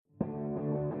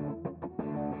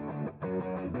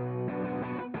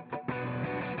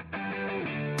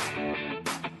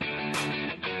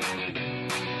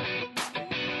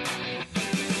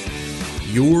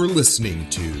You're listening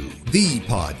to the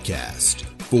podcast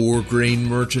for grain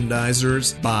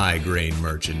merchandisers by grain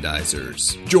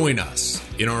merchandisers. Join us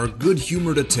in our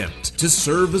good-humored attempt to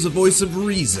serve as a voice of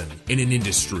reason in an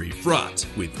industry fraught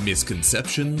with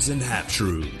misconceptions and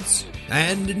half-truths.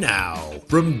 And now,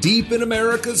 from deep in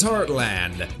America's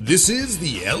heartland, this is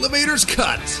the Elevator's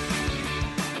Cut.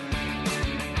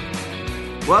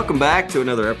 Welcome back to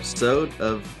another episode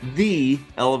of the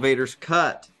Elevator's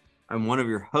Cut. I'm one of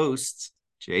your hosts,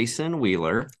 Jason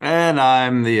Wheeler. And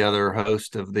I'm the other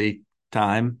host of the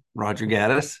time, Roger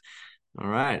Gaddis. All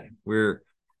right. We're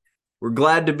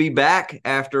glad to be back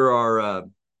after our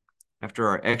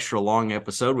extra long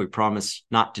episode. We promise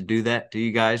not to do that to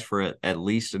you guys for at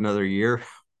least another year.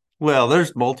 Well,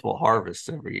 there's multiple harvests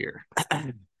every year.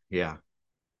 Yeah.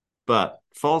 But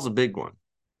fall's a big one.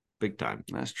 Big time.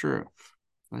 That's true.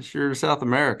 That's your South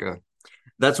America.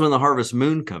 That's when the harvest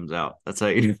moon comes out. That's how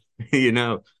you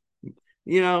know.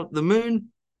 The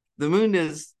moon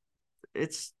is,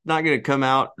 it's not going to come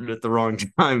out at the wrong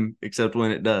time except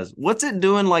when it does. What's it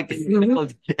doing like in the middle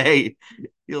of the day?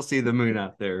 You'll see the moon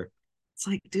out there. It's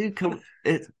like, dude,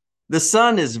 the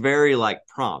sun is very like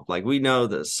prompt. Like we know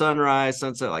the sunrise,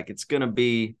 sunset, like it's going to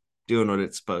be doing what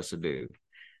it's supposed to do.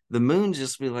 The moon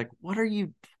just be like,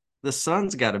 the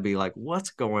sun's got to be like,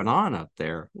 what's going on up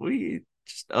there? We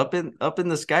just up in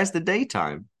the sky's the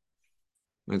daytime.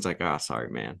 And it's like,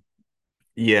 sorry, man.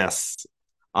 Yes.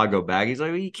 I'll go back. He's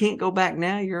like, well, you can't go back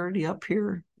now. You're already up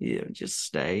here. Yeah, just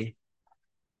stay.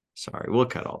 Sorry, we'll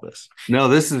cut all this. No,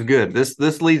 this is good.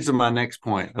 This leads to my next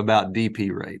point about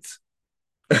DP rates.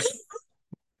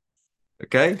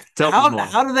 Okay.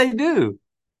 How do they do?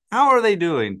 How are they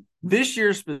doing? This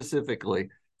year specifically,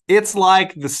 it's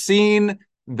like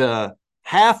the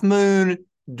half moon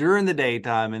during the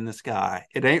daytime in the sky.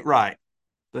 It ain't right.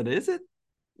 But is it?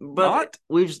 But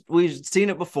we've seen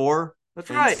it before. That's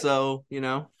right. So,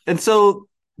 And so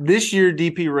this year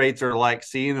DP rates are like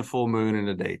seeing a full moon in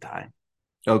the daytime.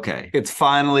 Okay. It's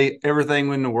finally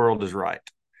everything in the world is right.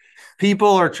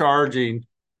 People are charging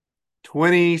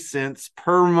 20 cents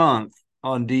per month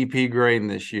on DP grain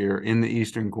this year in the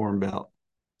Eastern Corn Belt,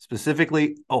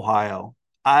 specifically Ohio.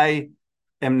 I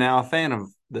am now a fan of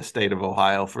the state of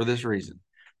Ohio for this reason.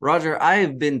 Roger, I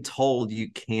have been told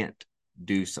you can't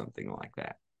do something like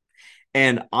that.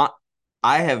 And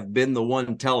I have been the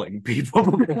one telling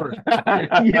people before,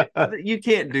 you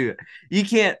can't do it. You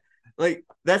can't, like,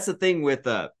 that's the thing with,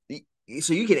 so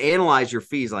you can analyze your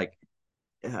fees. Like,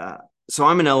 so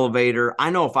I'm an elevator. I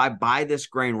know if I buy this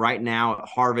grain right now at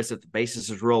harvest, if the basis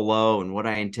is real low and what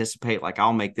I anticipate, like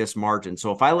I'll make this margin.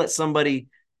 So if I let somebody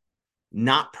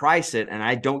not price it and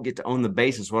I don't get to own the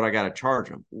basis, what I got to charge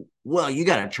them? Well, you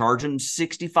got to charge them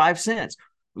 65 cents.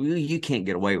 You can't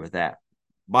get away with that.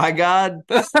 By God.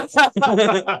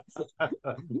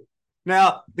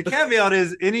 Now, the caveat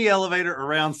is any elevator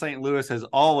around St. Louis has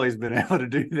always been able to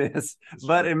do this,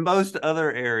 but in most other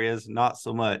areas, not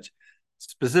so much,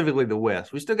 specifically the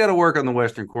West. We still got to work on the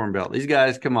Western Corn Belt. These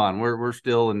guys, come on, we're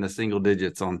still in the single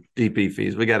digits on DP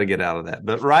fees. We got to get out of that.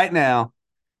 But right now,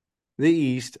 the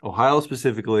East, Ohio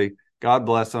specifically, God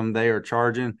bless them, they are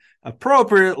charging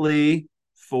appropriately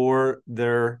for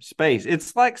their space.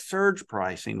 It's like surge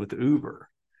pricing with Uber.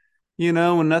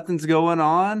 When nothing's going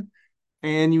on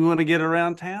and you want to get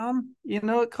around town,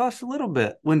 it costs a little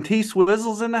bit. When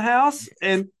T-Swizzle's in the house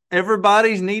and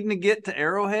everybody's needing to get to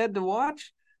Arrowhead to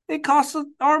watch, it costs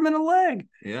an arm and a leg.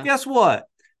 Yeah. Guess what?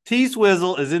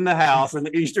 T-Swizzle is in the house in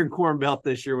the Eastern Corn Belt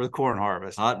this year with corn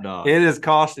harvest. Hot dog. It is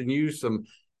costing you some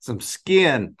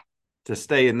skin to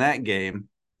stay in that game.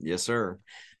 Yes, sir.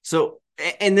 So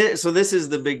this is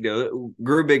the big deal.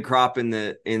 Grew a big crop in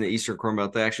the Eastern Corn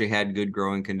Belt. They actually had good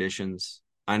growing conditions.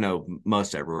 I know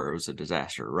most everywhere it was a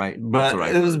disaster, right? But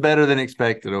it was better than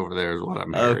expected over there is what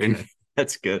I'm hearing. Okay.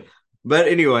 That's good. But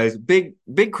anyways, big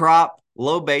crop,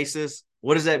 low basis.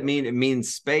 What does that mean? It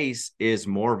means space is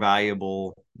more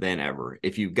valuable than ever.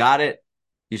 If you've got it,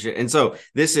 you should. And so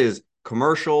this is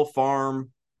commercial, farm,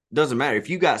 doesn't matter.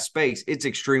 If you got space, it's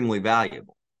extremely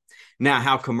valuable. Now,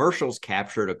 how commercials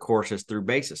captured, of course, is through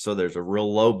basis. So there's a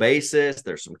real low basis.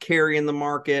 There's some carry in the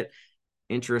market.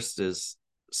 Interest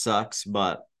sucks,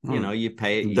 but you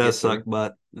pay it. It does suck,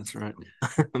 but that's right.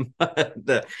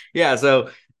 So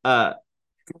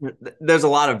there's a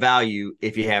lot of value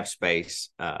if you have space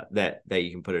that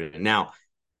you can put it in. Now,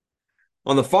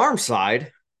 on the farm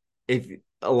side, if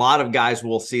a lot of guys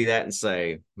will see that and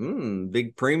say,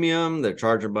 big premium, they're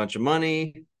charging a bunch of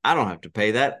money. I don't have to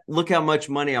pay that. Look how much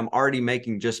money I'm already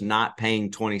making just not paying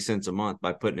 20 cents a month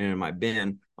by putting it in my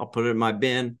bin. I'll put it in my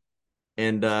bin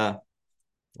and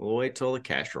we'll wait till the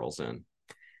cash rolls in.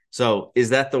 So is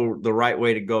that the right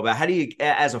way to go about? How do you,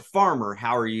 as a farmer,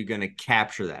 how are you going to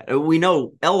capture that? We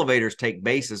know elevators take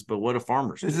basis, but what do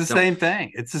farmers do? It's the same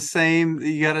thing. It's the same.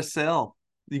 You got to sell.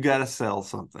 You got to sell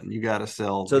something. You got to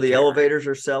sell. So the elevators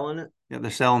are selling it? Yeah, they're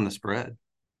selling the spread.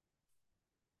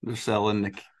 They're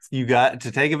selling you got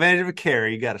to take advantage of a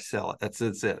carry, you got to sell it. That's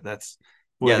it. That's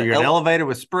whether you're an elevator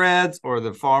with spreads or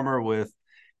the farmer with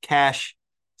cash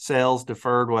sales,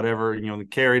 deferred, whatever, the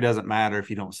carry doesn't matter if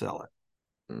you don't sell it.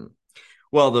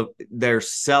 Well, they're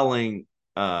selling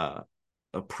a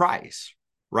price,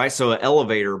 right? So an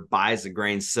elevator buys the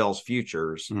grain, sells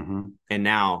futures, and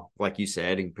now, like you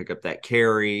said, you can pick up that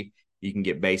carry, you can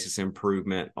get basis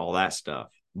improvement, all that stuff.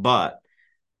 But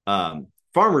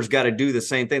farmers got to do the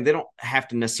same thing. They don't have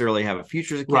to necessarily have a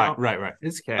futures account. Right.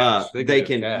 It's cash.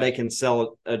 They can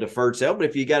sell a deferred sale, but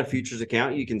if you got a futures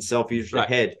account, you can sell futures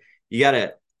ahead. You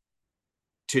got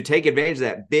to take advantage of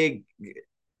that big.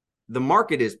 The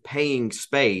market is paying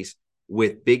space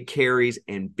with big carries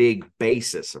and big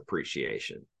basis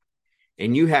appreciation.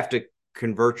 And you have to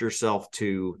convert yourself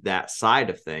to that side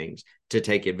of things to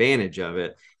take advantage of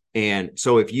it. And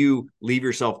so if you leave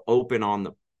yourself open on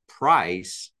the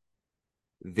price,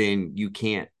 then you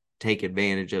can't take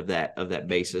advantage of that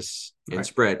basis and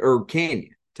spread. Or can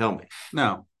you? Tell me.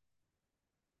 No,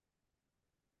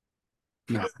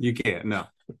 you can't.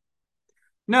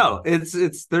 No,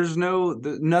 it's there's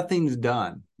nothing's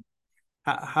done.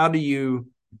 How do you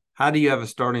have a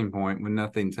starting point when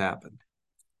nothing's happened?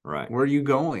 Right. Where are you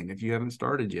going if you haven't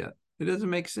started yet? It doesn't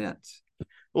make sense.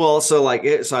 Well, so I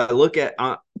look at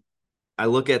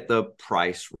the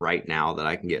price right now that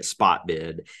I can get spot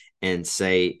bid and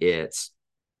say it's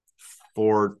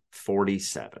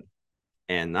 $447,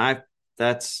 and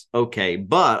that's okay.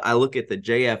 But I look at the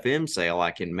JFM sale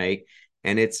I can make,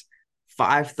 and it's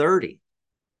 $530.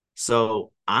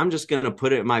 So I'm just going to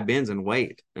put it in my bins and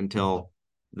wait until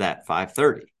that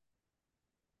 $530.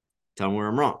 Tell me where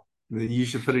I'm wrong. You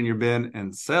should put it in your bin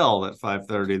and sell at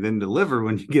 $530, then deliver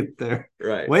when you get there.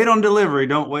 Right. Wait on delivery.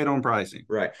 Don't wait on pricing.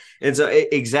 Right. And so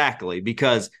exactly,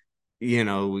 because,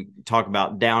 we talk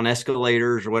about down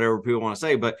escalators or whatever people want to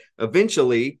say, but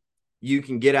eventually you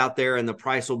can get out there and the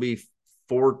price will be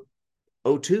 $402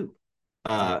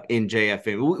 in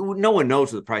JFM. No one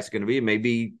knows what the price is going to be. It may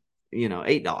be,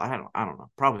 $8. I don't know.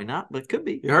 Probably not, but it could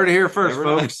be. You heard it here first,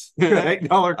 folks. $8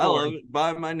 corn. I love it.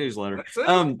 Buy my newsletter.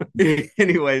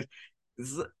 Anyways,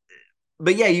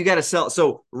 but yeah, you got to sell.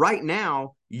 So right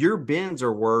now, your bins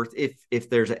are worth, if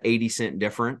there's an 80-cent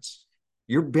difference,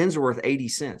 your bins are worth 80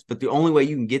 cents. But the only way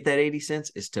you can get that 80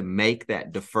 cents is to make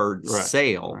that deferred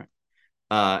sale.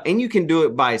 Right. And you can do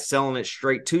it by selling it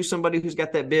straight to somebody who's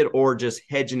got that bid, or just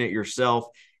hedging it yourself,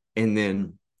 and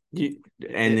then you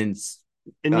want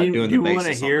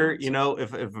to hear,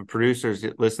 if a producer's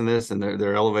listen to this and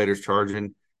their elevator's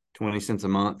charging 20 cents a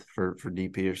month for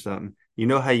DP or something,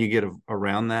 how you get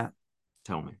around that?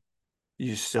 Tell me.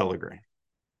 You just sell the grain.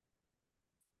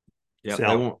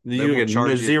 Yeah, you get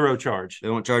zero charge. They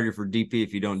won't charge you for DP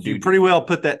if you don't do. You pretty well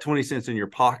put that 20 cents in your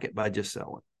pocket by just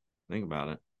selling. Think about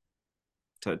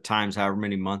it. Times however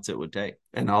many months it would take,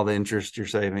 and all the interest you're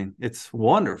saving. It's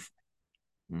wonderful.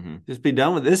 Just be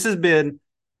done with it. This has been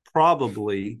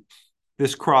probably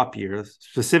this crop year,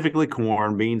 specifically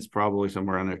corn, beans probably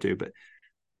somewhere in there too, but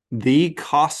the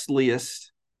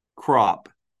costliest crop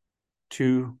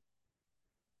to,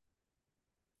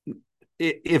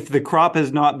 if the crop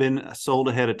has not been sold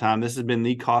ahead of time, this has been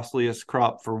the costliest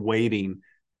crop for waiting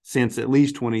since at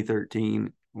least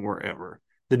 2013 or ever.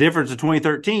 The difference of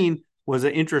 2013 was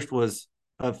the interest was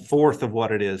a fourth of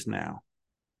what it is now.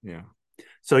 Yeah.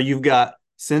 So you've got,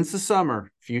 since the summer,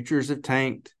 futures have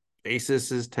tanked,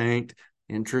 basis is tanked,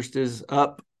 interest is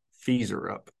up, fees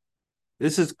are up.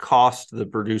 This has cost the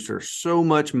producer so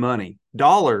much money,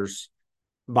 dollars,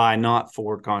 by not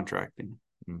forward contracting.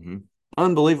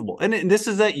 Unbelievable. And this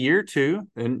is that year too,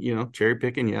 and cherry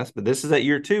picking, yes, but this is that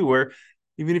year too where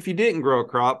even if you didn't grow a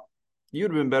crop, you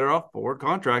would have been better off forward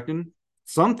contracting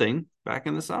something back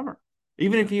in the summer.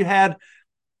 Even if you had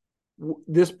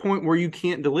this point where you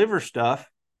can't deliver stuff,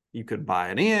 you could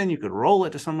buy it in, you could roll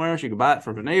it to somewhere else, you could buy it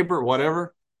from a neighbor,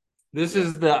 whatever. This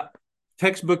is the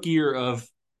textbook year of,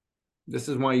 this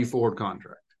is why you forward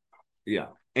contract. Yeah.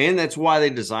 And that's why they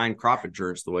design crop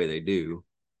insurance the way they do.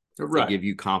 Right. To give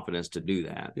you confidence to do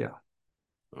that. Yeah.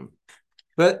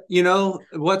 But,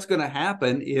 what's going to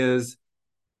happen is,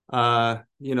 the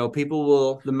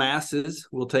masses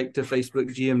will take to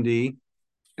Facebook GMD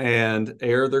and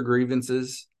air their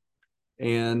grievances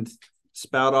and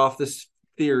spout off this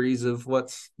theories of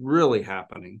what's really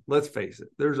happening. Let's face it,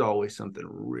 there's always something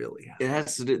really happening. It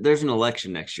has to do, there's an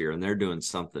election next year, and they're doing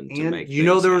something to make.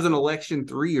 There was an election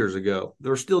 3 years ago.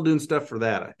 They were still doing stuff for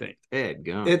that, I think.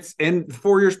 And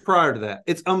 4 years prior to that.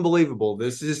 It's unbelievable.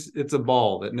 It's a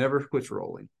ball that never quits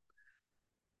rolling.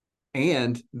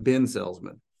 And bin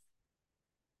salesmen,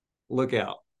 look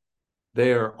out.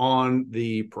 They are on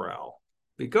the prowl.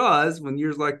 Because when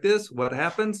years like this, what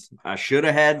happens? I should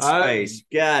have had space.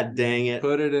 God dang it.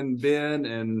 Put it in bin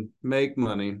and make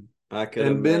money.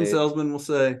 And bin salesmen will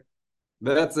say,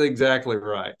 that's exactly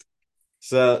right.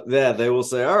 So, yeah, they will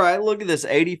say, all right, look at this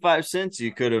 85 cents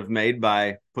you could have made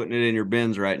by putting it in your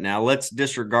bins right now. Let's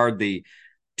disregard the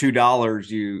 $2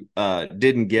 you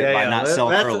didn't get by not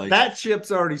selling early. That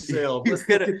ship's already sailed. You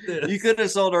could have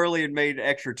sold early and made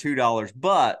extra $2,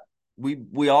 but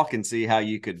we all can see how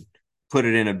you could put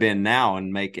it in a bin now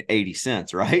and make it 80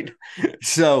 cents, right?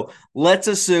 So let's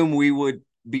assume we would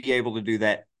be able to do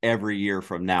that every year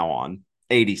from now on.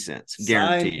 80 cents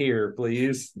guaranteed. Sign here,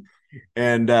 please.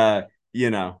 And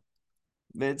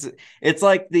it's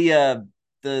like the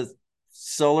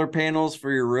solar panels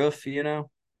for your roof,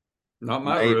 Not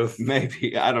my roof.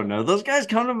 Maybe. I don't know. Those guys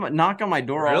come to knock on my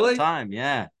door all the time.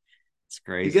 Yeah. It's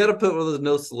crazy. You got to put one of those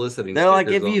no soliciting. They're like,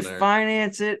 if you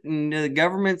finance it and the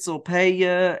governments will pay you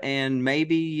and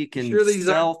maybe you can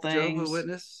sell things. Jehovah's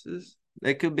Witnesses?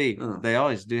 They could be. Oh. They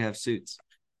always do have suits.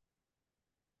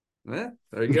 Yeah,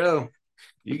 there you go.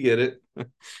 You get it.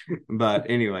 But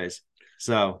anyways,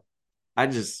 so I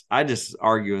just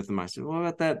argue with them. I said, what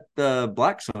about that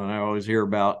black sun I always hear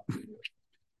about?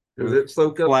 Does it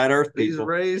soak up flat Earth these people?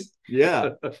 Rays?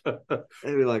 Yeah. They'd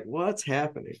be like, what's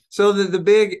happening? So the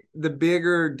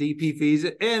bigger DP fees,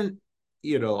 and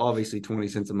obviously 20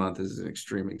 cents a month is an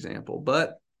extreme example,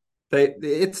 but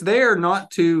it's there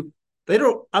not to. They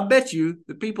don't. I bet you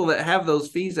the people that have those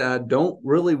fees don't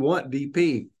really want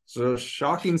DP. So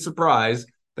shocking surprise,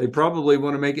 they probably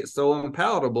want to make it so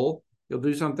unpalatable, you'll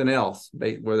do something else,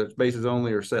 whether it's bases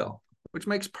only or sell, which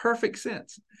makes perfect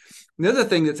sense. The other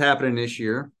thing that's happening this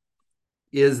year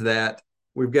is that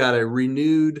we've got a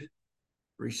renewed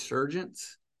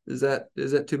resurgence. Is that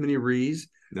too many re's?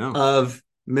 No. Of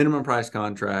minimum price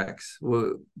contracts,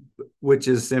 which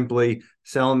is simply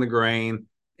selling the grain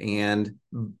and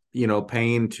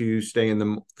paying to stay in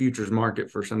the futures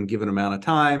market for some given amount of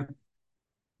time.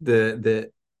 The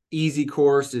easy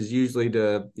course is usually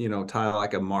to tie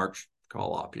like a March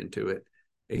call option to it,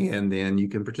 and then you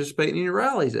can participate in any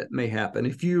rallies that may happen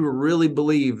if you really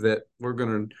believe that we're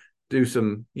going to do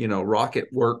some rocket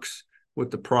works with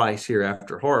the price here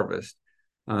after harvest,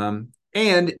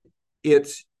 and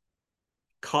it's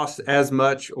costs as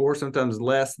much or sometimes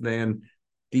less than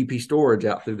DP storage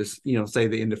out through this say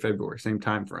the end of February, same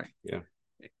time frame. Yeah.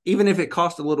 Even if it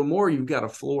costs a little more, you've got a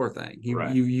floor thing.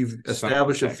 You've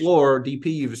established a floor. DP,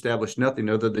 you've established nothing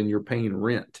other than you're paying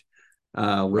rent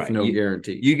with no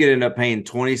guarantee. You could end up paying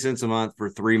 20 cents a month for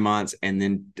 3 months, and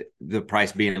then the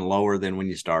price being lower than when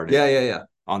you started. Yeah.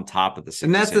 On top of the 60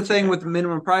 and that's the thing with the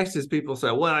minimum prices. People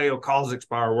say, well, calls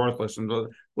expire worthless.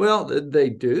 Well, they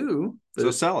do.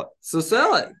 So sell it.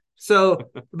 So,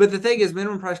 but the thing is,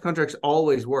 minimum price contracts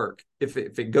always work. If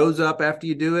it goes up after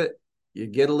you do it, you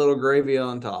get a little gravy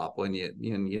on top when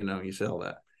you sell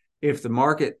that. If the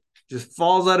market just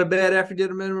falls out of bed after you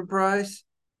did a minimum price,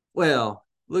 well,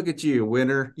 look at you,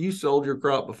 winner. You sold your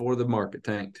crop before the market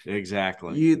tanked.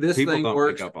 Exactly. This People thing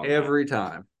works every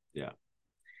time. Yeah.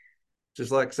 Just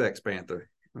like Sex Panther,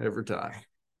 every time.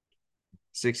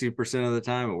 60% of the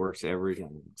time, it works every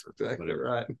time. That's exactly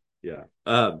right. Yeah.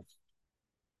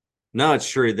 No, it's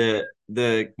true.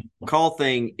 The call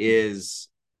thing is,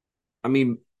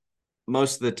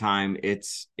 most of the time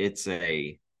it's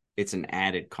an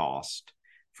added cost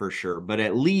for sure, but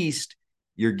at least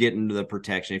you're getting to the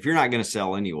protection. If you're not going to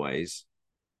sell anyways,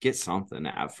 get something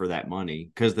out for that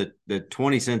money, because the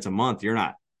 20 cents a month,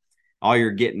 all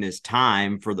you're getting is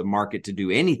time for the market to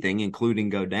do anything, including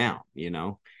go down.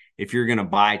 If you're going to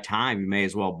buy time, you may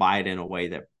as well buy it in a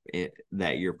way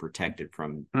that you're protected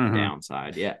from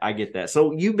downside. Yeah, I get that.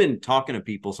 So you've been talking to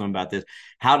people some about this.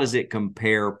 How does it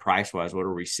compare price wise? What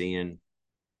are we seeing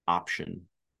option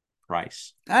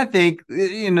price? I think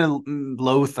in the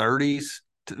low 30s.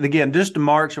 Again, just to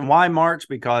March. And why March?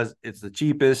 Because it's the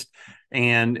cheapest.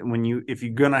 And if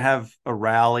you're going to have a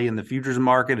rally in the futures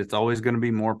market, it's always going to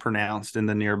be more pronounced in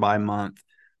the nearby month.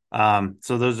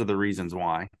 So those are the reasons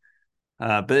why.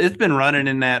 But it's been running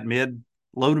in that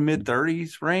low to mid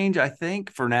 30s range, I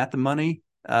think, for At the Money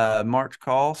March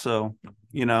call. So,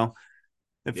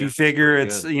 If you figure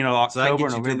it's, good. October,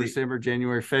 November, December,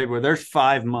 January, February, there's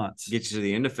 5 months. Get you to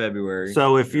the end of February.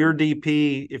 So if you're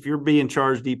being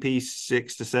charged DP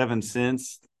 6 to 7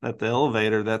 cents at the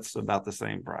elevator, that's about the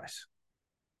same price.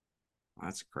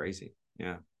 That's crazy.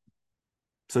 Yeah.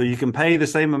 So you can pay the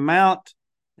same amount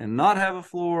and not have a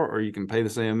floor, or you can pay the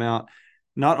same amount,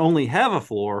 not only have a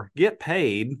floor, get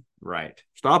paid, right?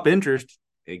 Stop interest,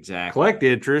 exactly, collect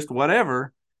interest,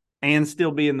 whatever, and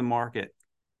still be in the market.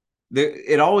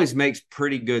 It always makes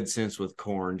pretty good sense with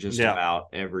corn just about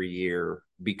every year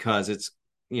because it's,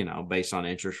 based on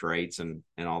interest rates and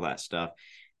all that stuff.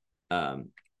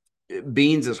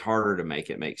 Beans is harder to make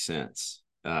it make sense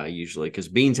usually because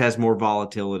beans has more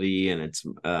volatility and it's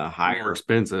higher, more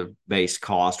expensive base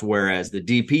cost, whereas the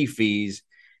DP fees,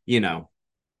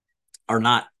 are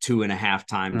not 2.5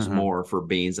 times more for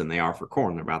beans than they are for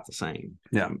corn. They're about the same.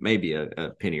 Yeah, maybe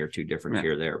a penny or two difference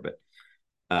here or there, but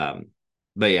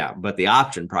the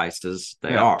option prices,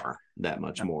 they are that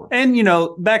much more. And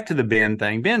back to the bin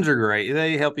thing. Bins are great.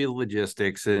 They help you with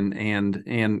logistics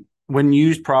and when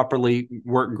used properly,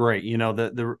 work great.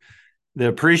 The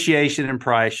appreciation in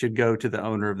price should go to the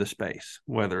owner of the space,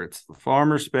 whether it's the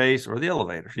farmer's space or the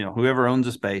elevator. Whoever owns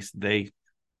the space, they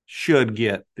should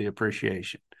get the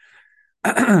appreciation.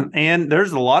 And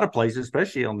there's a lot of places,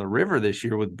 especially on the river this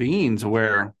year with beans,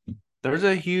 where there's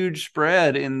a huge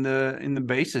spread in the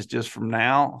basis just from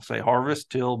now, say harvest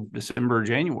till December or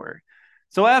January.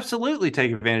 So absolutely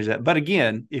take advantage of that. But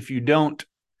again, if you don't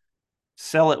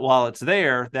sell it while it's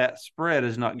there, that spread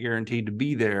is not guaranteed to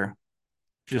be there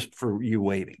just for you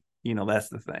waiting. That's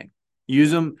the thing.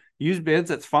 Use bids.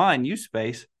 That's fine. Use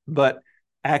space, but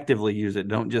actively use it.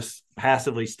 Don't just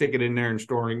passively stick it in there and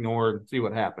store and ignore and see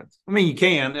what happens. I mean, you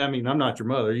can. I mean, I'm not your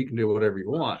mother. You can do whatever you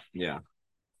want. Yeah.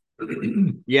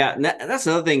 Yeah. That's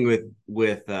another thing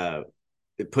with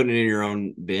putting it in your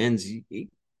own bins. You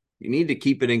need to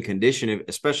keep it in condition,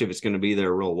 especially if it's going to be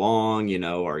there real long,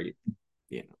 or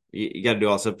you got to do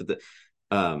all stuff. But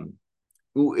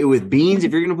with beans,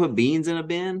 if you're going to put beans in a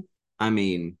bin, I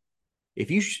mean,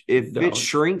 if it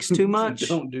shrinks too much,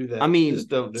 don't do that. I mean,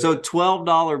 so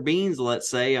 $12 beans, let's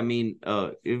say, I mean,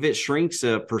 if it shrinks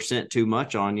 1% too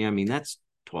much on you, I mean, that's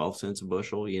 12 cents a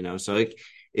bushel, so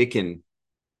it can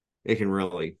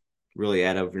really, really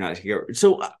add up if you're not here.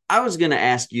 So I was going to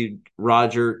ask you,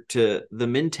 Roger, to the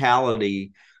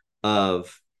mentality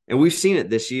of, and we've seen it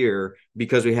this year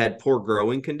because we had poor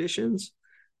growing conditions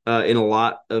in a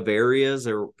lot of areas.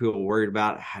 There were people worried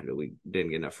about didn't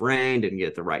get enough rain, didn't get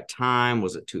at the right time,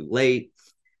 was it too late,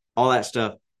 all that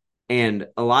stuff. And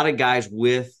a lot of guys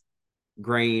with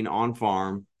grain on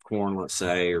farm, corn, let's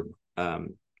say, or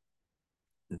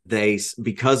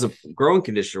because of growing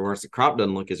conditions, or the crop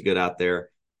doesn't look as good out there,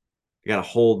 I got to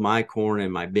hold my corn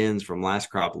in my bins from last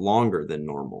crop longer than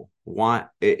normal. Why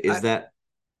is that?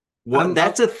 Well,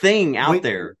 that's a thing out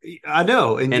there. I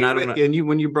know, and you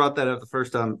when you brought that up the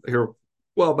first time here a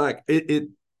while back, I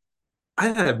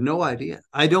have no idea.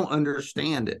 I don't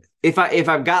understand it. If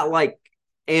I've got like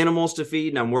animals to feed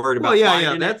and I'm worried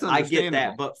about that's I get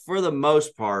that. But for the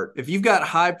most part, if you've got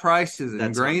high prices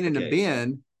and grain in a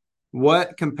bin,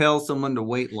 what compels someone to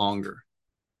wait longer?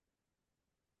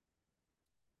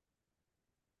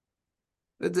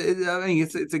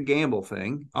 It's a gamble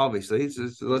thing, obviously. It's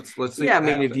just, let's see. Yeah, I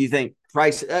mean, if you think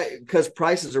price, because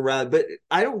prices are right, but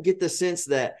I don't get the sense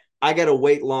that I got to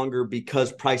wait longer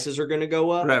because prices are going to go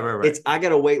up. Right. It's I got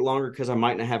to wait longer because I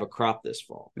might not have a crop this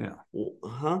fall. Yeah.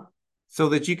 Well, so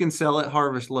that you can sell at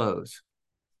harvest lows.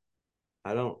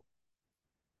 I don't.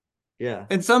 Yeah.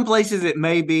 In some places, it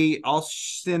may be I'll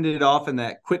send it off in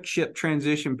that quick ship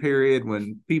transition period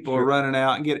when people are running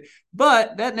out and get it,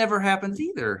 but that never happens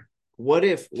either. What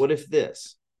if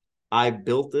I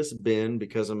built this bin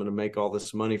because I'm going to make all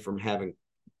this money from having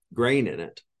grain in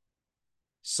it.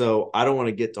 So I don't want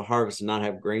to get to harvest and not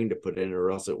have grain to put in it,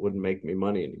 or else it wouldn't make me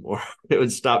money anymore. It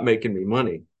would stop making me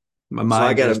money. My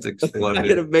mind just exploded. I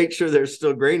got to make sure there's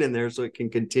still grain in there so it can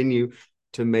continue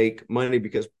to make money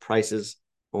because prices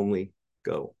only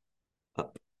go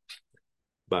up.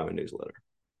 Buy my newsletter.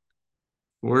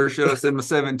 Where should I send my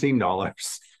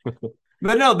 $17?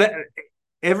 But no, that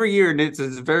every year, and it's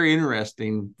very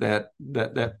interesting that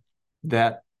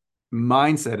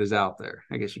mindset is out there.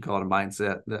 I guess you call it a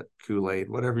mindset, that Kool-Aid,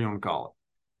 whatever you want to call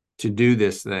it, to do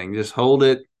this thing. Just hold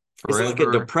it forever. It's like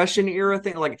a depression era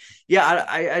thing. Like, yeah,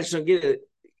 I just don't get it.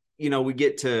 We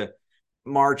get to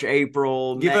March,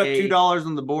 April, give May. up $2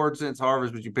 on the board since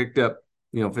harvest, but you picked up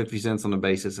 50 cents on the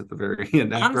basis at the very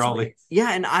end. After all the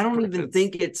and I don't even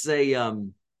think it's a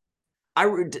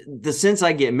the sense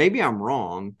I get. Maybe I'm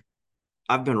wrong.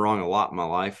 I've been wrong a lot in my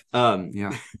life.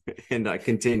 Yeah. And I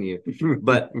continue.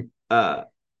 But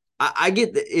I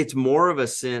get that it's more of a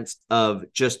sense of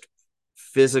just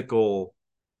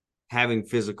having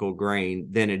physical grain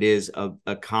than it is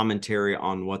a commentary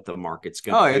on what the market's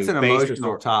going to do. It's an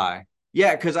emotional tie.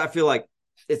 Yeah, because I feel like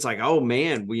it's like, oh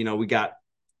man, we got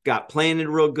planted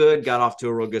real good, got off to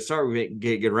a real good start. We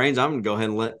get good rains. I'm gonna go ahead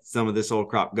and let some of this old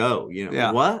crop go.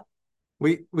 What?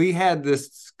 We had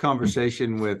this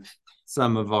conversation with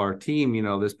some of our team,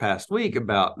 this past week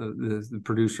about the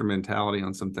producer mentality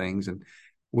on some things, and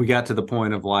we got to the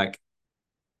point of like,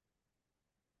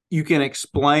 you can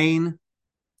explain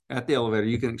at the elevator,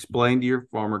 you can explain to your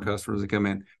farmer customers that come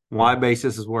in why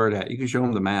basis is where it at. You can show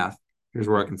them the math. Here's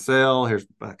where I can sell. Here's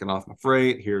backing off my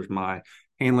freight. Here's my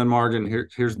handling margin.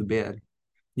 Here's the bid.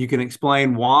 You can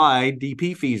explain why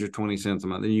DP fees are 20 cents a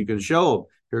month. And you can show them,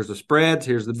 here's the spreads.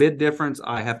 Here's the bid difference.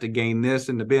 I have to gain this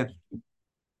in the bid.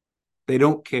 They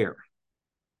don't care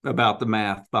about the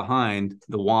math behind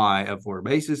the why of where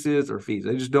basis is or fees.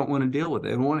 They just don't want to deal with it.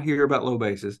 They don't want to hear about low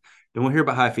basis. They don't want to hear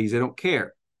about high fees. They don't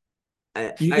care.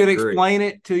 You can explain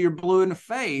it till you're blue in the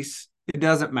face. It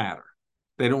doesn't matter.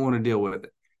 They don't want to deal with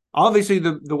it. Obviously,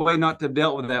 the way not to have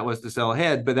dealt with that was to sell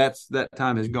ahead, but that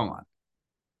time is gone.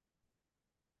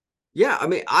 Yeah, I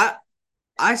mean,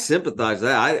 I sympathize with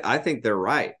that. I think they're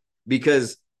right,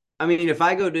 because I mean, if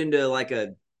I go into like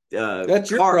a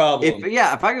that's your problem.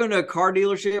 If I go into a car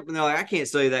dealership and they're like, I can't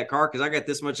sell you that car because I got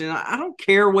this much in it, I don't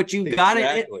care what you got in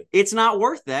it. It's not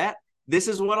worth that. This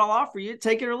is what I'll offer you.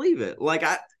 Take it or leave it. Like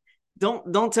I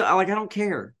don't tell. Like I don't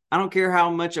care. I don't care how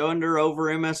much under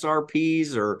over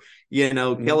MSRPs or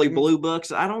Kelly Blue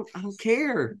Books. I don't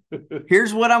care.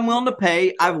 Here's what I'm willing to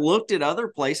pay. I've looked at other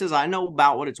places. I know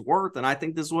about what it's worth, and I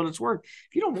think this is what it's worth.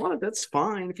 If you don't want it, that's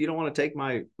fine. If you don't want to take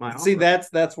my see,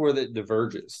 that's where it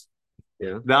diverges.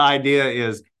 Yeah. The idea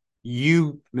is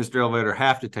you, Mr. Elevator,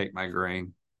 have to take my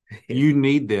grain. You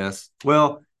need this.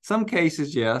 Well, some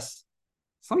cases, yes.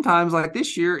 Sometimes, like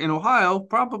this year in Ohio,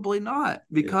 probably not,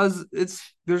 because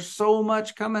there's so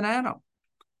much coming at them.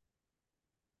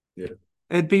 Yeah.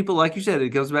 And people, like you said, it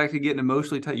goes back to getting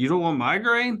emotionally tight. You don't want my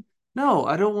grain? No,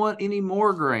 I don't want any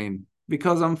more grain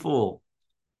because I'm full.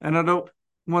 And I don't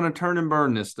want to turn and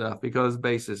burn this stuff because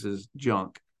basis is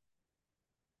junk.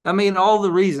 I mean, all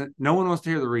the reasons. No one wants to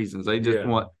hear the reasons. They just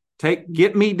want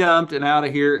get me dumped and out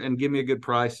of here and give me a good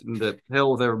price and the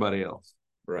hell with everybody else.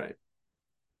 Right.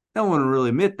 I don't want to really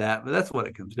admit that, but that's what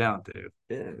it comes down to.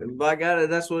 Yeah, by God,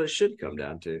 that's what it should come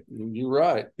down to. You're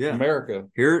right. Yeah, America.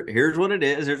 Here's what it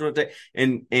is. Here's what it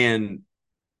and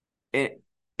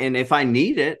if I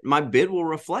need it, my bid will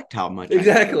reflect how much.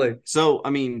 Exactly. So I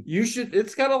mean, you should.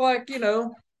 It's kind of like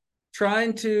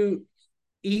trying to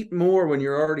eat more when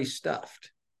you're already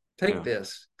stuffed. Take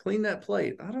this, clean that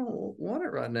plate. I don't want it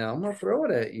right now. I'm gonna throw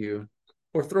it at you,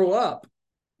 or throw up.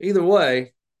 Either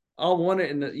way. I'll want it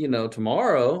in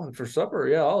tomorrow for supper.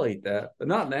 Yeah, I'll eat that, but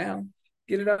not now.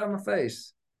 Get it out of my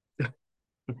face.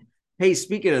 Hey,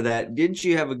 speaking of that, didn't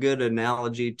you have a good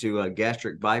analogy to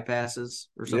gastric bypasses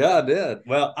or something? Yeah, I did.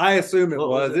 Well, I assume it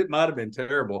was. It might have been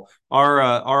terrible. Our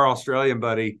Australian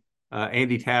buddy,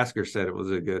 Andy Tasker, said it was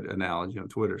a good analogy on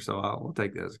Twitter, so I'll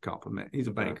take that as a compliment. He's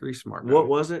a banker. He's smart. What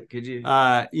was it? Could you?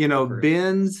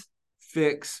 Bins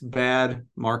fix bad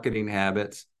marketing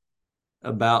habits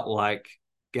about like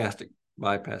gastric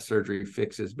bypass surgery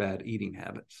fixes bad eating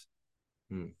habits.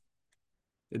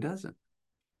 It doesn't.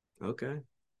 Okay.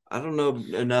 I don't know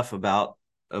enough about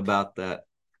that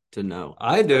to know.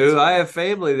 I do. I have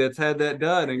family that's had that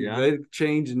done, and they've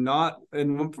changed and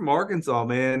I'm from Arkansas,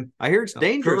 man. I hear it's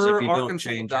dangerous if you don't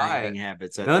change your eating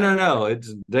habits. No.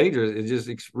 It's dangerous. It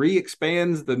just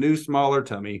re-expands the new, smaller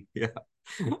tummy. Yeah.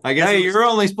 I guess you're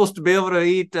only supposed to be able to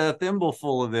eat a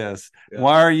thimbleful of this. Yeah.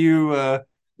 Why are you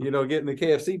getting the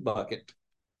KFC bucket?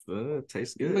 It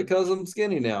tastes good. Because I'm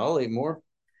skinny now. I'll eat more.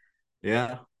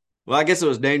 Yeah. Well, I guess it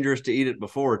was dangerous to eat it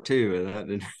before, too. And that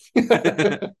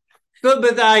didn't...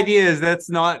 But the idea is that's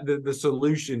not the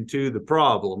solution to the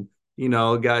problem.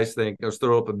 Guys think, let's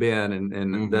throw up a bin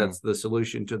and that's the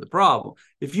solution to the problem.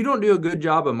 If you don't do a good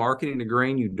job of marketing the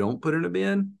grain you don't put in a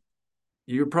bin,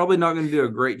 you're probably not going to do a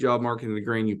great job marketing the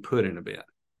grain you put in a bin.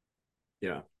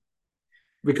 Yeah.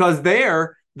 Because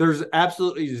there's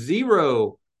absolutely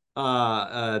zero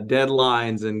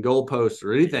deadlines and goalposts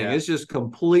or anything. It's just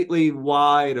completely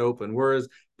wide open. Whereas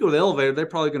you go to the elevator, they're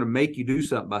probably going to make you do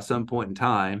something by some point in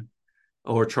time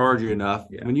or charge you enough.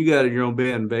 Yeah. When you got in your own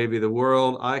bin, baby, the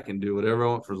world, I can do whatever I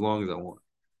want for as long as I want.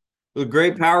 With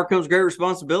great power comes great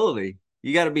responsibility.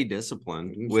 You got to be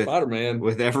disciplined with Spider-Man,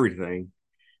 with everything.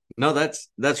 No,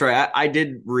 that's right. I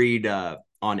did read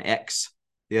on X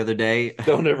the other day.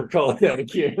 Don't ever call it that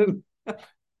again.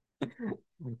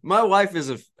 My wife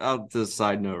is I'll just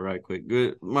side note right quick.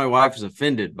 My wife is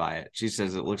offended by it. She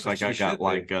says it looks like I got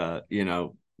like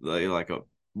like a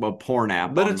porn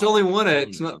app. But it's only one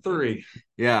X, not three.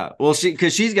 Yeah. Well,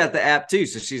 because she's got the app too.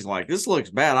 So she's like, this looks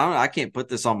bad. I can't put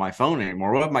this on my phone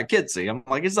anymore. What if my kids see? I'm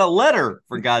like, it's a letter,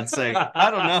 for God's sake.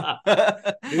 I don't know.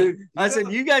 Dude, I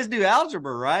said, you guys do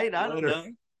algebra, right? I don't know.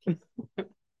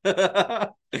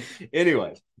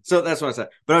 Anyways, so that's what I said.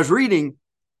 But I was reading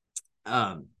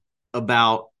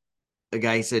about a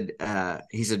guy. He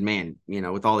said, man,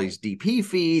 with all these DP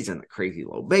fees and the crazy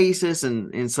low basis,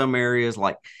 and in some areas,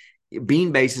 like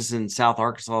bean basis in South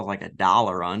Arkansas is like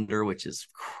 $1 under, which is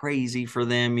crazy for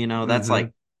them. That's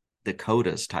like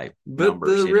Dakotas type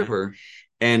numbers. The river,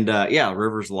 and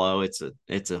river's low. It's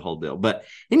a whole deal. But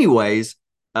anyways,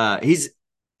 he's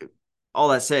all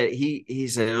that said. He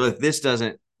said, look, this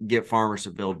doesn't get farmers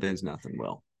to build bins, nothing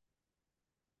will.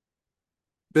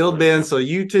 Build bins so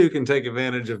you too can take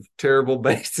advantage of terrible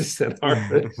basis at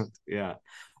harvest. Yeah.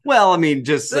 Well, I mean,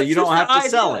 just so you don't have to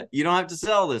sell it. You don't have to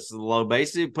sell this low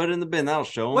basis. You put it in the bin. That'll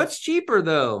show them. What's cheaper,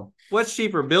 though? What's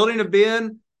cheaper, building a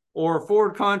bin or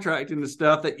forward contracting the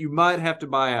stuff that you might have to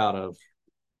buy out of?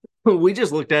 We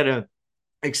just looked at an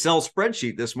Excel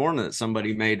spreadsheet this morning that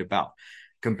somebody made about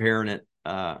comparing it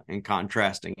and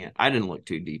contrasting it. I didn't look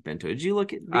too deep into it. Did you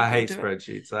look at? I hate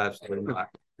spreadsheets. Absolutely not.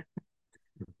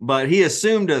 But he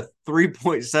assumed a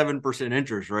 3.7%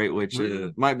 interest rate, which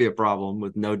might be a problem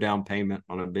with no down payment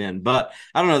on a bin. But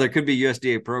I don't know. There could be a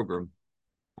USDA program.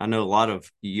 I know a lot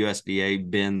of USDA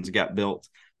bins got built.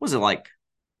 Was it like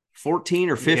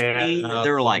 14 or 15? Yeah, they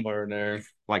were like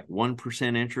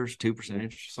 1% interest, 2% interest,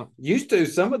 or something. Used to,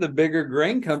 some of the bigger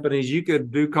grain companies, you could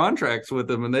do contracts with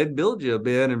them and they'd build you a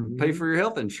bin and pay for your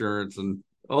health insurance and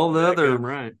all the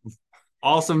other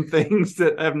awesome things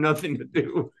that have nothing to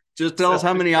do. Just tell us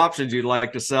how many options you'd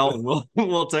like to sell, and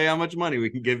we'll tell you how much money we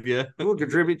can give you. We'll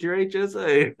contribute to your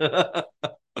HSA.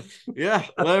 Yeah,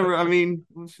 whatever. I mean,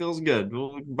 it feels good.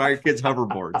 We'll buy your kids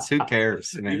hoverboards. Who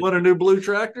cares, man? You want a new blue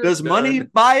tractor? Does money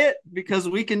buy it? Because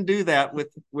we can do that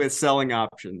with selling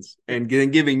options and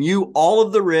giving you all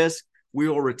of the risk. We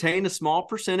will retain a small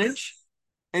percentage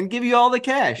and give you all the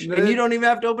cash. And you don't even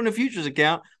have to open a futures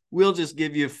account. We'll just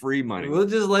give you free money. We'll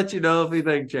just let you know if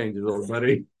anything changes, old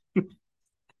buddy.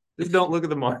 Just don't look at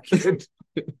the market.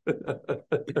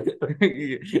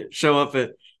 show up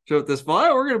this fall.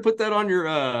 Oh, we're going to put that on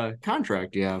your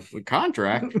contract. Yeah,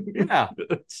 contract. Yeah,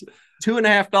 it's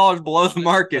 $2.50 below the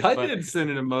market. I did send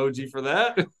an emoji for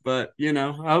that. But I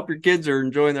hope your kids are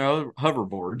enjoying their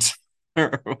hoverboards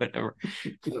or whatever.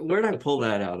 Where did I pull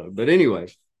that out of? But anyway,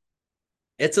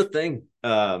 it's a thing.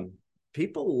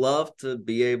 People love to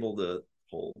be able to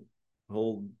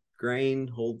hold grain,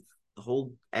 hold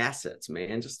assets,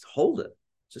 man. Just hold it.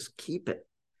 Just keep it.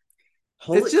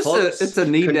 It's a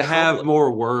need to have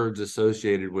more words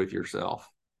associated with yourself.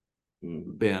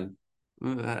 Ben.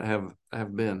 I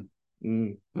have Ben.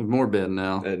 More Ben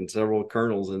now. And several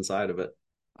kernels inside of it.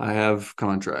 I have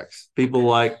contracts. People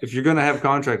like, if you're going to have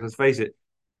contracts, let's face it,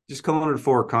 just calling it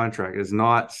for a contract does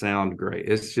not sound great.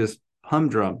 It's just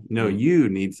humdrum. No, you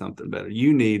need something better.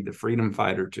 You need the freedom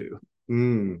fighter too.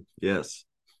 Yes.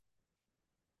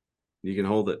 You can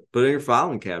hold it. Put it in your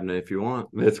filing cabinet if you want.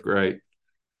 That's great.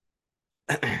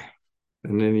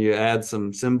 And then you add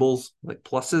some symbols like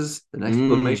pluses and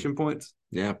exclamation points.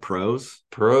 Yeah, pros.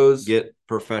 Get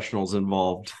professionals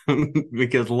involved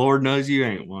because Lord knows you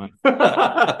ain't one.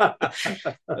 A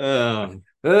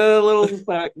little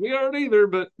fact. We aren't either,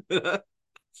 but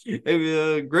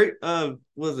great.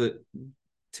 Was it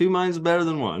 2 minds better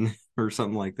than one or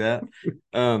something like that?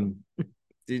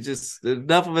 You just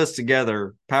enough of us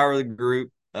together, power the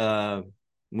group.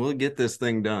 We'll get this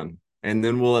thing done, and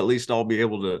then we'll at least all be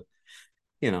able to,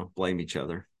 blame each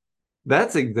other.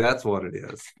 That's what it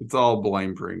is. It's all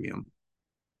blame premium.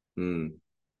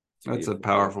 That's a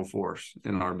powerful force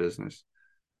in our business.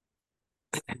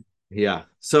 Yeah.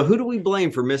 So who do we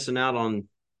blame for missing out on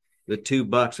the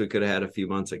 $2 we could have had a few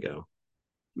months ago?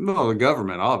 Well, the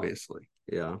government, obviously.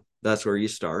 Yeah, that's where you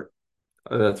start.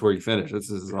 That's where you finish. This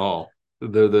is all.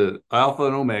 They're the alpha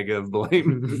and omega of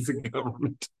blame. It's the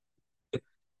government.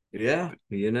 Yeah,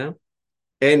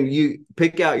 and you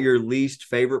pick out your least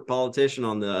favorite politician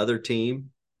on the other team,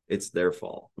 it's their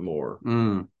fault more.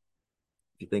 If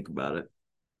you think about it.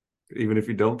 Even if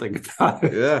you don't think about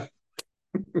it. Yeah.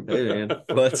 Hey, man.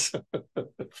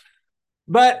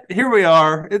 But here we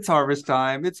are. It's harvest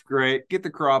time. It's great. Get the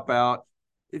crop out.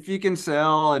 If you can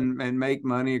sell and make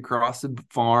money across the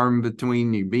farm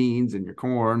between your beans and your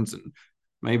corns and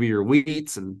maybe your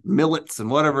wheats and millets and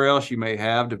whatever else you may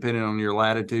have, depending on your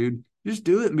latitude. Just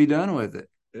do it and be done with it.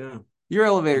 Yeah. Your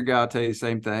elevator guy will tell you the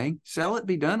same thing. Sell it,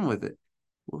 be done with it.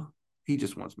 Well, he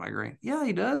just wants my grain. Yeah,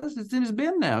 he does. It's in his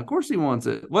bin now. Of course he wants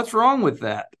it. What's wrong with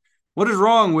that? What is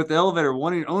wrong with the elevator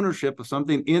wanting ownership of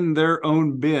something in their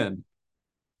own bin?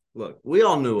 Look, we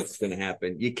all knew what's going to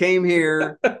happen. You came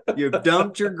here, you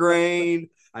dumped your grain.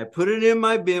 I put it in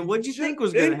my bin. What did you think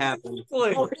was going to happen?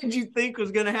 What did you think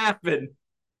was going to happen?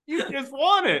 You just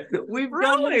want it. We've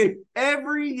done this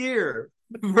every year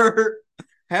for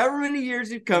however many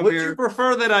years you've come Would here. you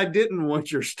prefer that I didn't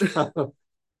want your stuff?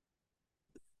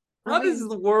 How does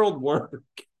the world work?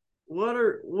 What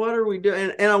are we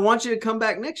doing? And I want you to come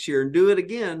back next year and do it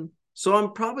again. So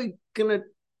I'm probably gonna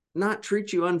not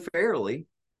treat you unfairly.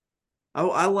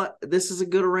 This is a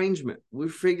good arrangement. We're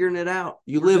figuring it out.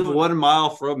 You live 1 mile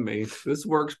from me. This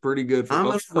works pretty good for I'm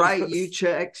both gonna write of us. you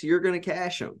checks. You're gonna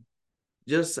cash them.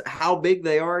 Just how big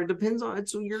they are, it depends on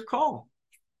it's your call.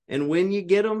 And when you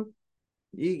get them,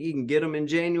 you can get them in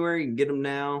January. You can get them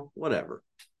now, whatever.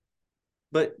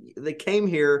 But they came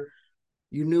here.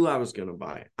 You knew I was going to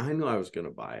buy it. I knew I was going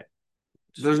to buy it.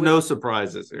 There's no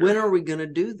surprises here. When are we going to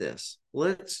do this?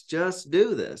 Let's just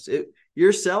do this.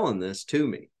 You're selling this to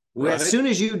me. Right. As soon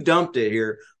as you dumped it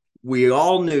here, we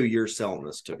all knew you're selling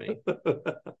this to me.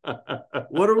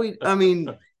 What are we? I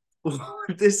mean,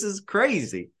 this is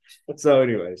crazy. So,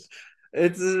 anyways,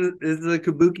 It's a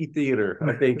kabuki theater,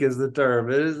 I think is the term.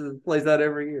 It plays out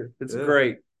every year. It's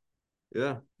great.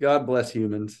 Yeah, God bless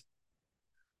humans.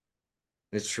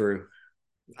 it's true.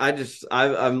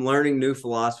 I'm learning new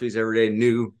philosophies every day,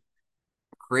 new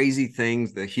crazy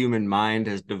things the human mind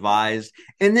has devised,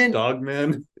 and then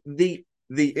Dogman, the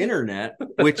internet,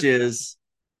 which is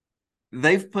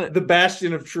they've put the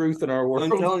bastion of truth in our world.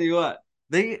 I'm telling you what,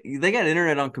 they got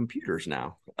internet on computers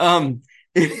now.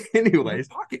 Anyways,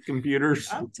 Pocket computers.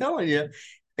 I'm telling you,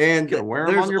 and You can wear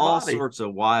 'em there's on your all body. sorts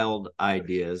of wild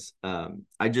ideas.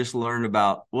 I just learned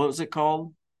about what was it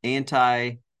called?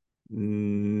 Antinatalism.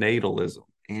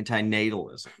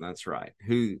 That's right.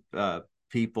 Who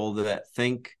people that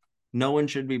think no one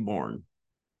should be born,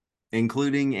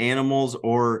 including animals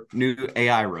or new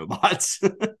AI robots.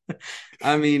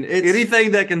 I mean, it's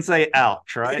Anything that can say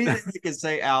ouch, right? anything that can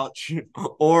say ouch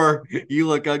or you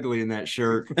look ugly in that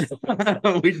shirt.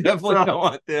 We definitely don't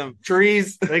want them.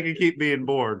 Trees, they can keep being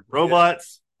born.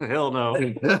 Robots, hell no.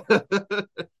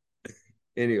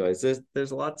 Anyways,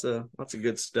 there's lots of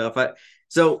good stuff. I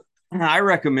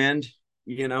recommend,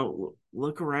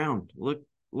 look around, look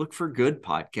for good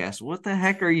podcasts. What the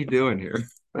heck are you doing here?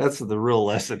 That's the real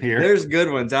lesson here. There's good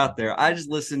ones out there. I just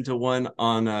listened to one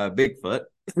on Bigfoot.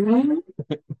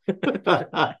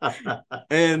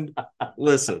 And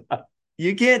listen,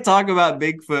 you can't talk about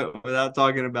Bigfoot without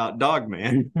talking about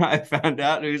Dogman. I found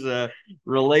out who's a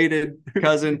related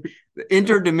cousin,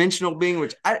 interdimensional being,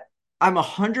 which I'm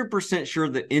 100% sure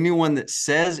that anyone that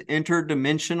says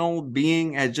interdimensional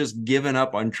being has just given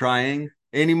up on trying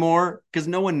anymore because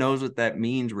no one knows what that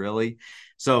means really.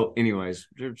 So anyways,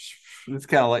 It's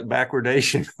kind of like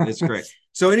backwardation. it's great.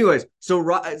 So anyways,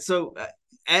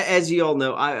 as you all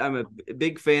know, I'm a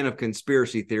big fan of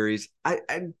conspiracy theories. I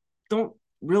don't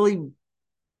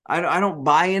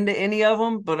buy into any of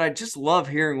them, but I just love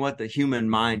hearing what the human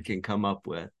mind can come up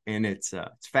with, and it's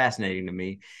fascinating to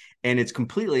me, and it's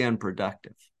completely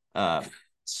unproductive.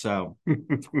 So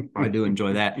I do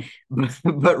enjoy that.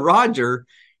 But Roger,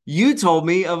 you told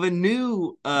me of a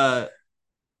new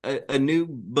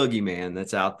boogeyman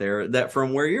that's out there that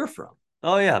from where you're from.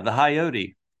 Oh yeah, the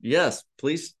coyote. Yes,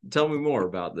 please tell me more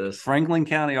about this. Franklin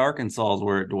County, Arkansas is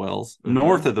where it dwells,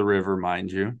 north of the river,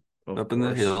 mind you, up in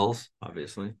the hills.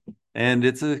 Obviously. And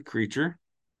it's a creature,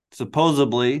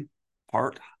 supposedly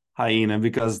part hyena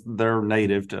because they're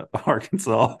native to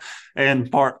Arkansas,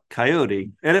 and part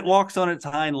coyote. And it walks on its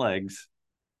hind legs.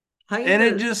 And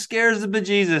it just scares the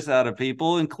bejesus out of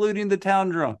people, including the town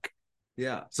drunk.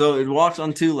 Yeah. So it walks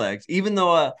on two legs, even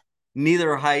though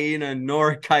neither a hyena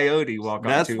nor a coyote walk on two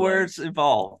legs. That's where it's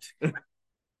evolved.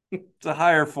 It's a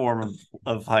higher form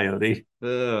of coyote.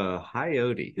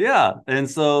 Coyote. Yeah. And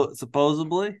so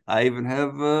supposedly, I even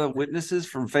have witnesses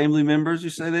from family members who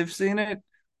say they've seen it.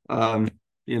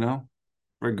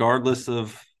 Regardless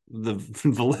of the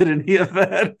validity of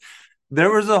that. There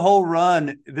was a whole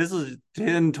run. This was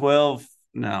 10, 12,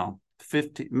 no,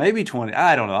 15, maybe 20.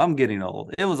 I don't know. I'm getting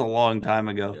old. It was a long time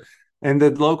ago. Yes. And the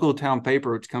local town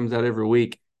paper, which comes out every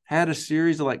week, had a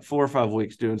series of like 4 or 5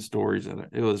 weeks doing stories in it.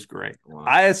 It was great. Wow.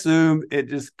 I assume it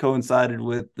just coincided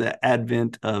with the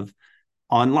advent of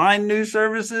online news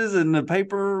services and the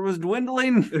paper was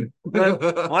dwindling.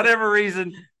 But whatever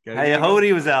reason,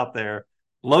 coyote was out there.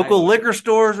 Local liquor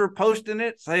stores were posting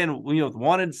it, saying,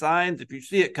 wanted signs. If you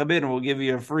see it, come in and we'll give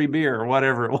you a free beer or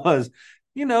whatever it was.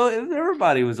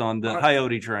 Everybody was on the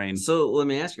coyote train. So let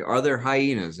me ask you, are there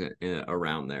hyenas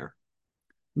around there?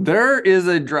 There is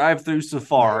a drive-through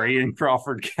safari in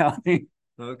Crawford County.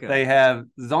 Okay. They have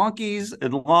zonkies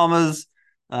and llamas.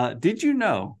 Did you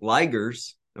know?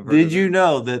 Ligers. Did you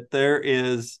know that there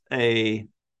is a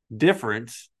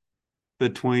difference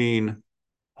between,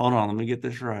 hold on, let me get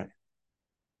this right.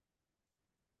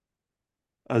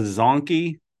 A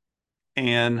zonkie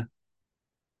and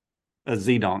a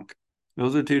zedonk.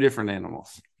 Those are two different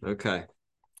animals. Okay.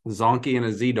 Zonkie and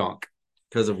a zedonk.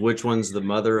 Because of which one's the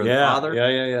mother and father?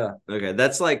 Yeah. Okay.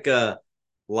 That's like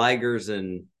ligers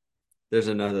and there's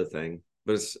another thing,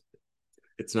 but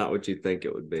it's not what you think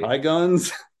it would be. High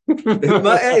guns.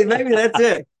 Hey, maybe that's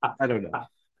it. I don't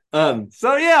know.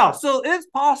 So it's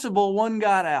possible one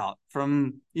got out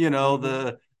from,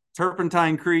 the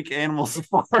Turpentine Creek Animal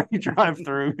Safari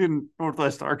drive-through in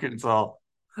Northwest Arkansas.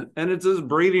 And it's just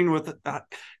breeding with,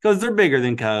 because they're bigger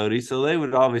than coyotes, so they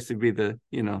would obviously be the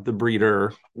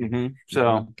breeder. Mm-hmm.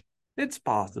 So it's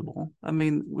possible. I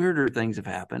mean, weirder things have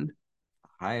happened.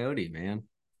 Coyote, man.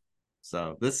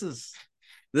 So this is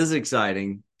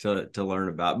exciting to learn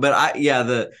about. But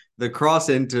the cross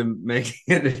into making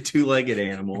it a two-legged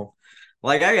animal.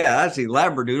 Like I see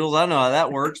labradoodles. I know how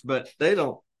that works, but they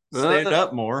don't stand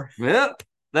up more. Yep.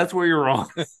 That's where you're wrong.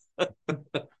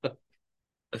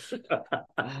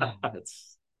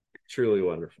 That's truly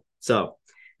wonderful. So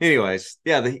anyways,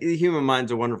 the human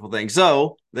mind's a wonderful thing.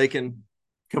 So they can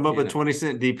come up with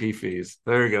 20-cent DP fees.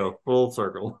 There you go. Full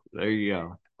circle. There you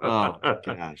go. Oh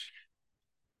gosh.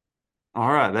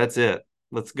 All right, that's it.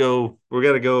 Let's go. We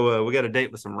got to go. We got a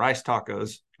date with some rice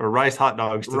tacos or rice hot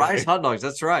dogs today. Rice hot dogs.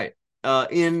 That's right.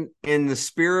 In the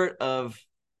spirit of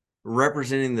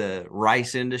representing the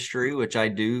rice industry, which I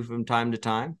do from time to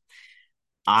time,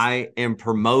 I am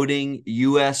promoting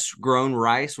U.S. grown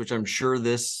rice, which I'm sure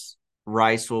this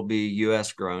rice will be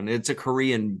U.S. grown. It's a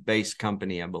Korean-based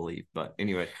company, I believe. But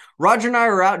anyway, Roger and I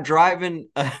were out driving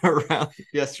around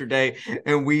yesterday,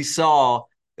 and we saw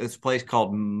this place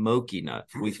called Moki Nut,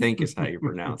 we think is how you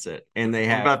pronounce it. And they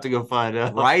have I'm about to go find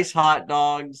out. rice hot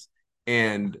dogs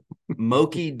and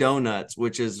Moki donuts,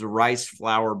 which is a rice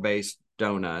flour-based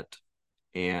donut,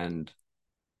 and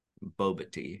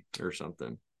boba tea or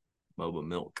something. Boba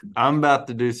milk. I'm about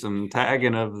to do some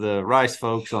tagging of the rice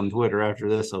folks on Twitter after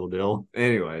this whole deal.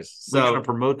 Anyways, so we're gonna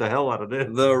promote the hell out of this.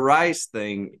 The rice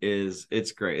thing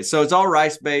it's great. So it's all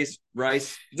rice based,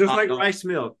 rice just like rice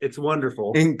milk. It's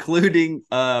wonderful, including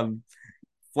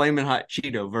flaming hot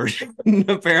Cheeto version.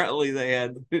 Apparently, they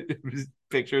had a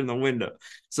picture in the window.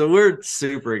 So we're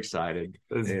super excited.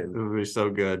 It'll be so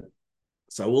good.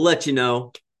 So we'll let you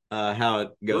know how it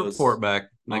goes. We'll report back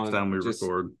next time we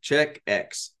record. Check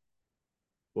X.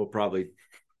 We'll probably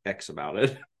X about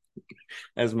it,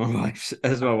 as my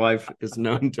wife is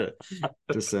known to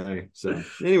say. So,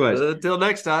 anyways, until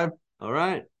next time. All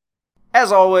right.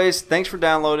 As always, thanks for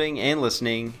downloading and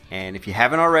listening. And if you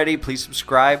haven't already, please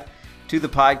subscribe to the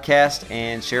podcast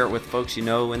and share it with folks you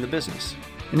know in the business.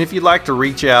 And if you'd like to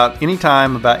reach out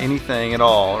anytime about anything at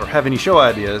all or have any show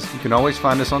ideas, you can always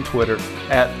find us on Twitter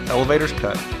at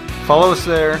ElevatorsCut. Follow us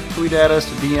there, tweet at us,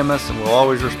 DM us, and we'll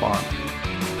always respond.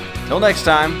 Till next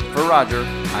time, for Roger,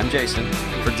 I'm Jason.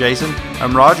 For Jason,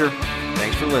 I'm Roger.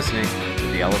 Thanks for listening to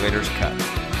the Elevators Cut.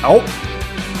 Oh.